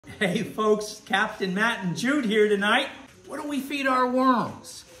Hey folks, Captain Matt and Jude here tonight. What do we feed our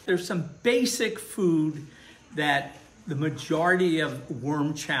worms? There's some basic food that the majority of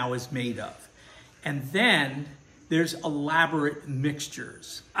worm chow is made of. And then there's elaborate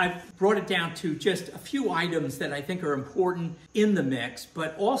mixtures. I've brought it down to just a few items that I think are important in the mix,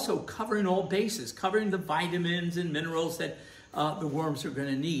 but also covering all bases, covering the vitamins and minerals that the worms are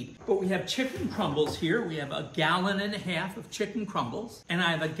gonna need. But we have chicken crumbles here. We have 1.5 gallons of chicken crumbles, and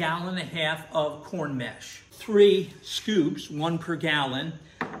I have 1.5 gallons of corn mesh. 3 scoops, 1 per gallon,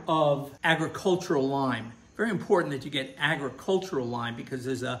 of agricultural lime. Very important that you get agricultural lime because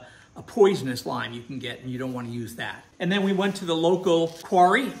there's a poisonous lime you can get and you don't want to use that. And then we went to the local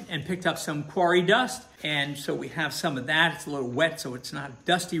quarry and picked up some quarry dust. And so we have some of that. It's a little wet, so it's not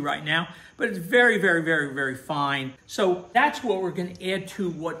dusty right now, but it's very, very, very, very fine. So that's what we're going to add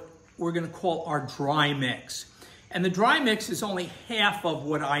to what we're going to call our dry mix. And the dry mix is only half of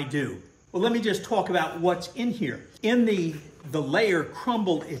what I do. Well, let me just talk about what's in here. In the layer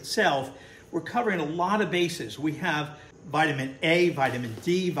crumble itself, we're covering a lot of bases. We have vitamin A, vitamin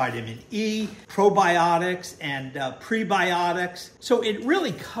D, vitamin E, probiotics and prebiotics. So it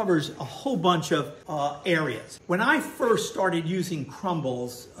really covers a whole bunch of areas. When I first started using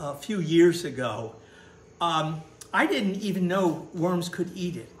crumbles a few years ago, I didn't even know worms could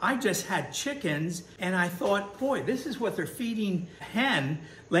eat it. I just had chickens and I thought, boy, this is what they're feeding a hen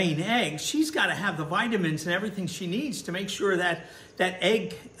laying eggs. She's got to have the vitamins and everything she needs to make sure that that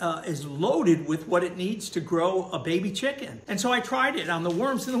egg is loaded with what it needs to grow a baby chicken. And so I tried it on the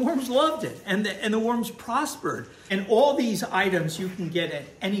worms and the worms loved it and the worms prospered. And all these items you can get at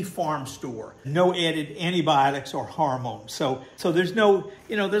any farm store. No added antibiotics or hormones. So there's no,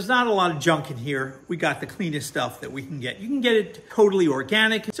 there's not a lot of junk in here. We got the cleanest stuff that we can get. You can get it totally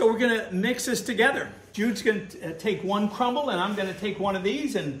organic. So we're gonna mix this together. Jude's gonna take 1 crumble and I'm gonna take 1 of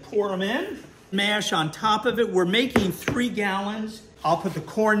these and pour them in. Mash on top of it. We're making 3 gallons. I'll put the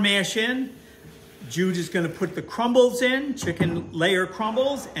corn mash in. Jude is gonna put the crumbles in, chicken layer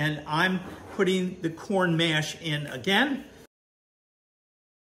crumbles, and I'm putting the corn mash in again.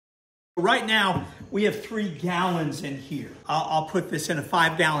 Right now, we have 3 gallons in here. I'll put this in a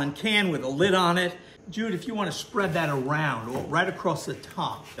 5-gallon can with a lid on it. Jude, if you want to spread that around, right across the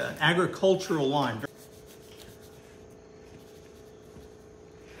top, agricultural lime.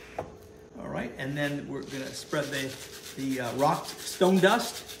 All right, and then we're gonna spread the rock stone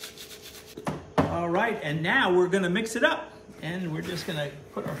dust. All right, and now we're gonna mix it up. And we're just gonna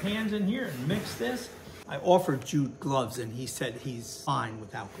put our hands in here and mix this. I offered Jude gloves and he said he's fine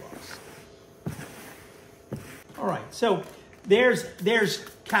without gloves. All right, so there's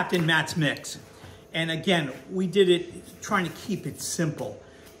Captain Matt's mix. And again, we did it trying to keep it simple.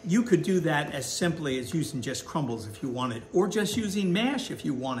 You could do that as simply as using just crumbles if you wanted, or just using mash if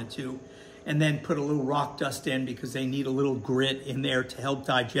you wanted to, and then put a little rock dust in because they need a little grit in there to help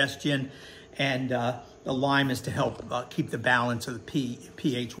digestion, and the lime is to help keep the balance of the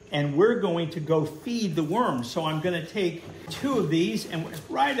pH. And we're going to go feed the worms. So I'm gonna take 2 of these, and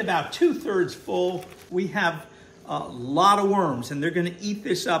right about 2/3 full. We have a lot of worms and they're gonna eat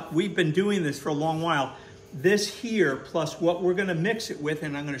this up. We've been doing this for a long while. This here, plus what we're gonna mix it with,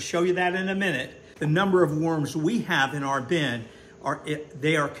 and I'm gonna show you that in a minute, the number of worms we have in our bin,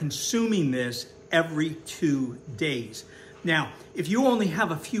 they are consuming this every 2 days. Now, if you only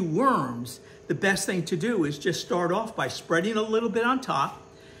have a few worms, the best thing to do is just start off by spreading a little bit on top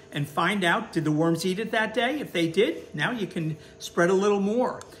and find out, did the worms eat it that day? If they did, now you can spread a little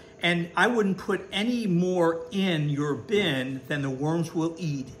more. And I wouldn't put any more in your bin than the worms will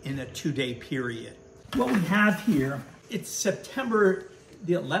eat in a 2-day period. What we have here, it's September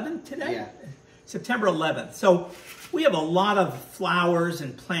the 11th today? Yeah. September 11th. So we have a lot of flowers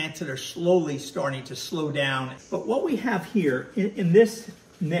and plants that are slowly starting to slow down. But what we have here in this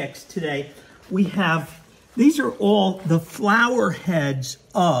mix today, we have, these are all the flower heads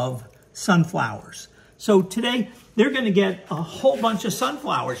of sunflowers. So today, they're gonna get a whole bunch of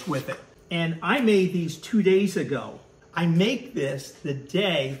sunflowers with it. And I made these 2 days ago. I make this the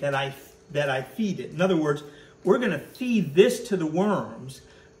day that I feed it. In other words, we're gonna feed this to the worms,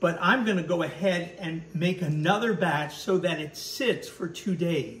 but I'm gonna go ahead and make another batch so that it sits for 2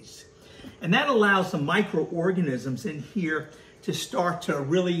 days. And that allows the microorganisms in here to start to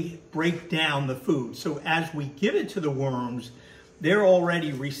really break down the food. So as we give it to the worms, they're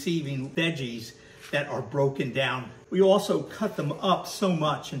already receiving veggies that are broken down. We also cut them up so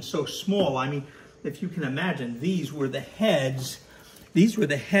much and so small. I mean, if you can imagine, these were the heads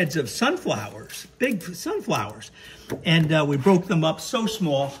of sunflowers, big sunflowers. And we broke them up so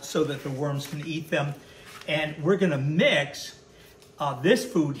small so that the worms can eat them. And we're gonna mix this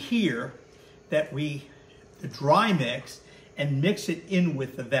food here the dry mix, and mix it in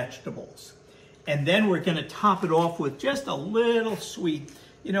with the vegetables. And then we're going to top it off with just a little sweet.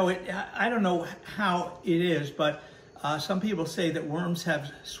 You know, I don't know how it is, but some people say that worms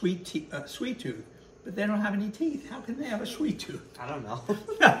have sweet tooth, but they don't have any teeth. How can they have a sweet tooth? I don't know.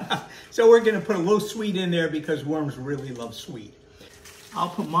 So we're going to put a little sweet in there because worms really love sweet. I'll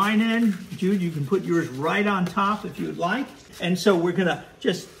put mine in. Jude, you can put yours right on top if you'd like. And so we're going to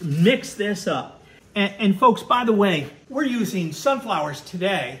just mix this up. And folks, by the way, we're using sunflowers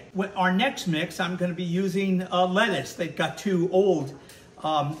today. With our next mix, I'm going to be using lettuce that got too old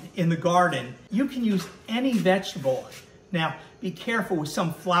in the garden. You can use any vegetable. Now, be careful with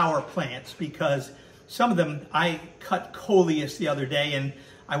some flower plants because some of them, I cut coleus the other day and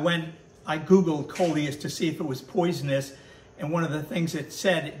I Googled coleus to see if it was poisonous. And one of the things it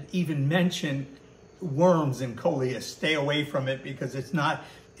said, it even mentioned worms in coleus. Stay away from it because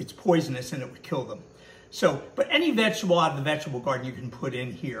it's poisonous and it would kill them. So, but any vegetable out of the vegetable garden you can put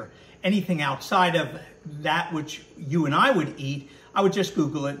in here. Anything outside of that which you and I would eat, I would just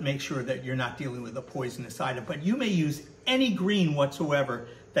Google it, make sure that you're not dealing with a poisonous item. But you may use any green whatsoever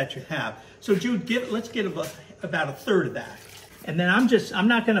that you have. So Jude, let's get about a third of that. And then I'm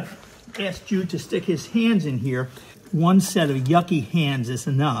not gonna ask Jude to stick his hands in here. One set of yucky hands is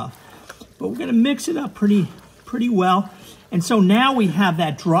enough. But we're gonna mix it up pretty well. And so now we have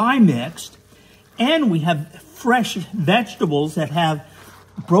that dry mixed, and we have fresh vegetables that have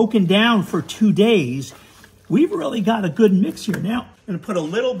broken down for 2 days. We've really got a good mix here. Now, I'm gonna put a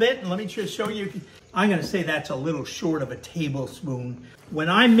little bit, and let me just show you. I'm gonna say that's a little short of a tablespoon. When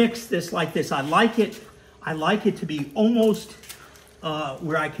I mix this like this, I like it to be almost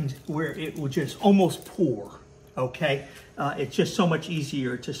where it will just almost pour, okay? It's just so much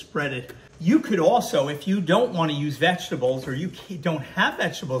easier to spread it. You could also, if you don't want to use vegetables or you don't have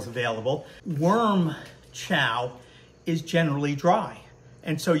vegetables available, worm chow is generally dry.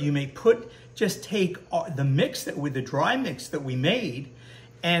 And so you may just take the mix with the dry mix that we made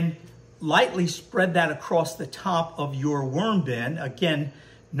and lightly spread that across the top of your worm bin. Again,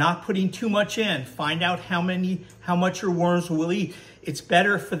 not putting too much in. Find out how much your worms will eat. It's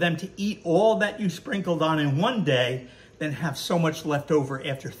better for them to eat all that you sprinkled on in 1 day than have so much left over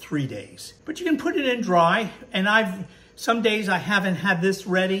after 3 days. But you can put it in dry, and some days I haven't had this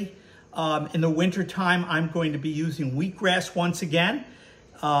ready. In the winter time, I'm going to be using wheatgrass once again,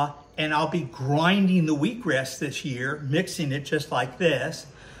 and I'll be grinding the wheatgrass this year, mixing it just like this.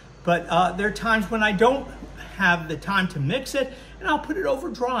 But there are times when I don't have the time to mix it, and I'll put it over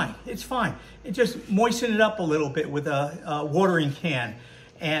dry. It's fine. It just moisten it up a little bit with a watering can.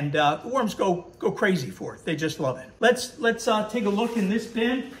 And the worms go crazy for it. They just love it. Let's take a look in this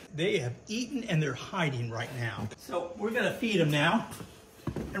bin. They have eaten and they're hiding right now. So we're gonna feed them now.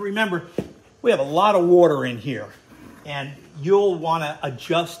 And remember, we have a lot of water in here, and you'll wanna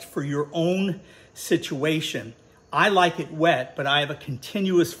adjust for your own situation. I like it wet, but I have a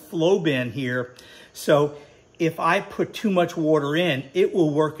continuous flow bin here. So if I put too much water in, it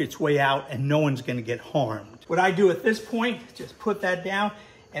will work its way out and no one's gonna get harmed. What I do at this point, just put that down,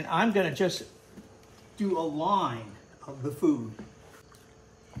 and I'm gonna just do a line of the food.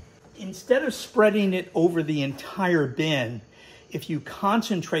 Instead of spreading it over the entire bin, if you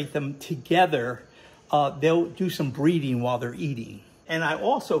concentrate them together, they'll do some breeding while they're eating. And I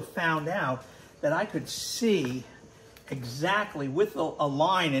also found out that I could see exactly with a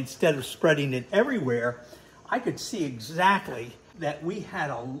line, instead of spreading it everywhere, I could see exactly that we had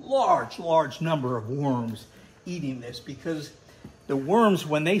a large number of worms eating this, because the worms,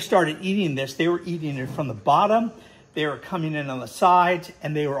 when they started eating this, they were eating it from the bottom, they were coming in on the sides,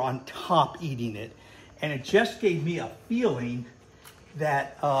 and they were on top eating it. And it just gave me a feeling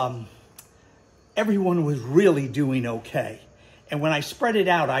that everyone was really doing okay. And when I spread it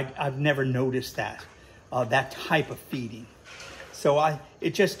out, I've never noticed that type of feeding. So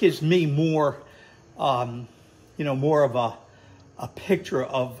it just gives me more, more of a picture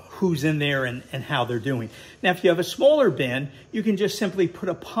of who's in there and how they're doing. Now, if you have a smaller bin, you can just simply put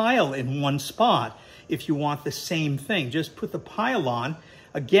a pile in one spot. If you want the same thing, just put the pile on.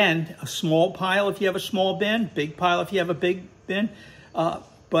 Again, a small pile if you have a small bin, big pile if you have a big bin.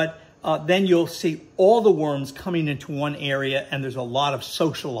 But then you'll see all the worms coming into one area, and there's a lot of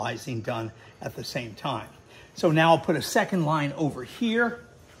socializing done at the same time. So now I'll put a second line over here.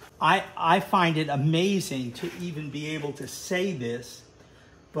 I find it amazing to even be able to say this,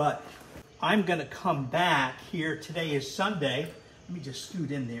 but I'm gonna come back here. Today is Sunday. Let me just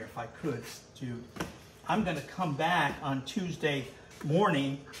scoot in there if I could, Jude. I'm gonna come back on Tuesday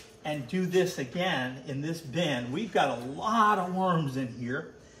morning and do this again in this bin. We've got a lot of worms in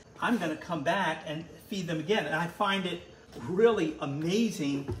here. I'm gonna come back and feed them again. And I find it really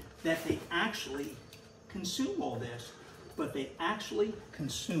amazing that they actually consume all this, but they actually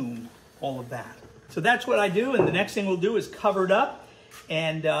consume all of that. So that's what I do, and the next thing we'll do is cover it up.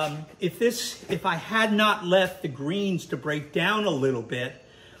 And if I had not left the greens to break down a little bit,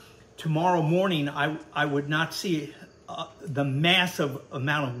 tomorrow morning I would not see the massive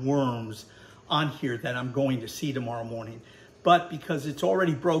amount of worms on here that I'm going to see tomorrow morning. But because it's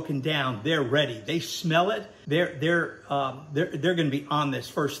already broken down, they're ready. They smell it. They're going to be on this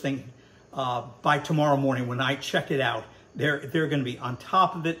first thing by tomorrow morning when I check it out. They're going to be on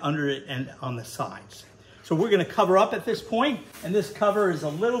top of it, under it, and on the sides. So we're going to cover up at this point, and this cover is a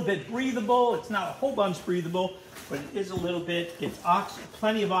little bit breathable. It's not a whole bunch breathable, but it is a little bit. It's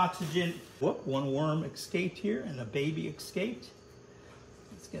plenty of oxygen. Whoop, one worm escaped here, and a baby escaped.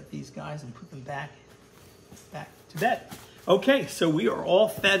 Let's get these guys and put them back to bed. Okay, so we are all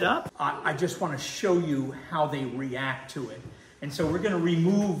fed up. I just want to show you how they react to it. And so we're going to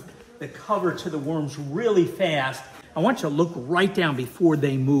remove the cover to the worms really fast. I want you to look right down before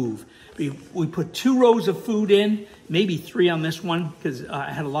they move. We put 2 rows of food in, maybe 3 on this one because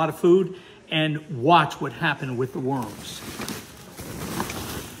I had a lot of food, and watch what happened with the worms.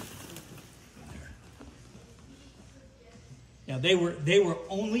 Now they were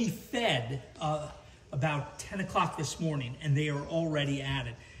only fed about 10 o'clock this morning, and they are already at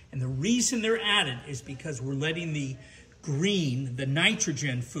it. And the reason they're at it is because we're letting the green, the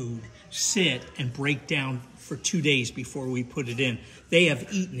nitrogen food, sit and break down for 2 days before we put it in. They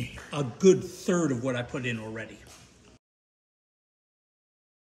have eaten a good third of what I put in already.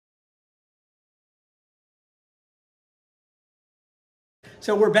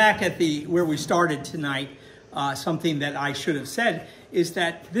 So we're back at where we started tonight. Something that I should have said is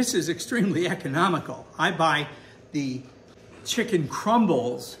that this is extremely economical. I buy the chicken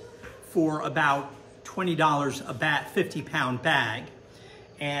crumbles for about $20 a 50-pound bag,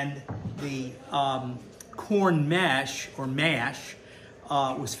 and the corn mesh or mash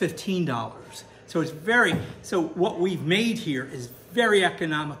was $15. So what we've made here is very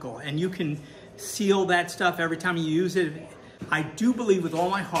economical, and you can seal that stuff every time you use it. I do believe with all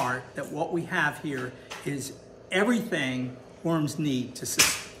my heart that what we have here is everything worms need to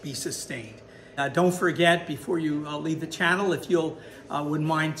be sustained. Don't forget, before you leave the channel, if you'll wouldn't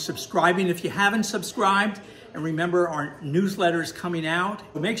mind subscribing if you haven't subscribed. And remember, our newsletter is coming out.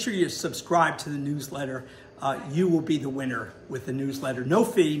 Make sure you subscribe to the newsletter. You will be the winner with the newsletter. No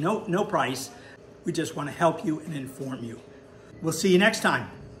fee, no price. We just want to help you and inform you. We'll see you next time.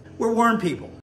 We're worm people.